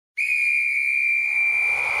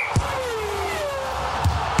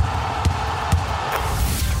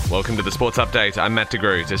Welcome to the Sports Update. I'm Matt de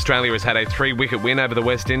Groot. Australia has had a 3-wicket win over the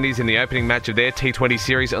West Indies in the opening match of their T20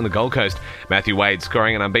 series on the Gold Coast. Matthew Wade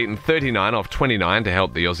scoring an unbeaten 39 off 29 to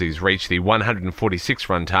help the Aussies reach the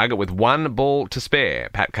 146-run target with one ball to spare.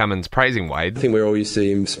 Pat Cummins praising Wade. I think we're all used to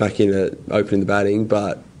him smacking it, opening the batting,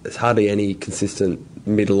 but there's hardly any consistent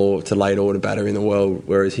middle or to late order batter in the world,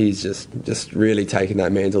 whereas he's just really taken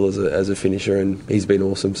that mantle as a finisher, and he's been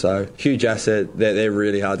awesome. So huge asset. They're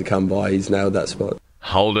really hard to come by. He's nailed that spot.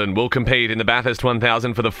 Holden will compete in the Bathurst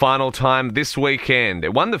 1000 for the final time this weekend.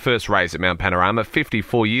 It won the first race at Mount Panorama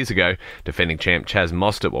 54 years ago. Defending champ Chaz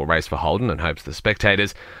Mostert will race for Holden and hopes the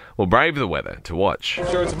spectators will brave the weather to watch. I'm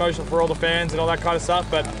sure it's emotional for all the fans and all that kind of stuff,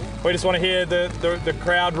 but we just want to hear the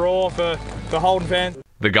crowd roar for the Holden fans.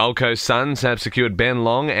 The Gold Coast Suns have secured Ben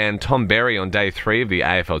Long and Tom Berry on day 3 of the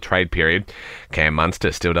AFL trade period. Cam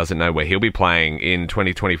Munster still doesn't know where he'll be playing in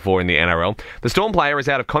 2024 in the NRL. The Storm player is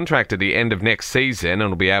out of contract at the end of next season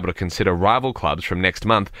and will be able to consider rival clubs from next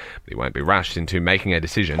month, but he won't be rushed into making a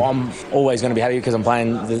decision. I'm always going to be happy because I'm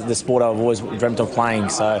playing the sport I've always dreamt of playing,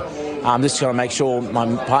 so I'm just trying to make sure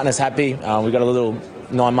my partner's happy. We've got a little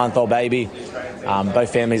 9-month-old baby,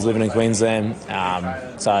 both families living in Queensland,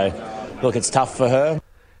 so look, it's tough for her.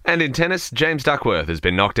 And in tennis, James Duckworth has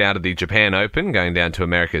been knocked out of the Japan Open, going down to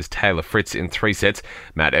America's Taylor Fritz in 3 sets.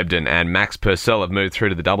 Matt Ebden and Max Purcell have moved through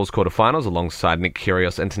to the doubles quarterfinals alongside Nick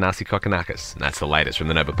Kyrgios and Thanasi Kokkinakis. And that's the latest from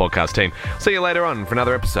the Nova podcast team. See you later on for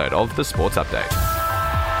another episode of the Sports Update.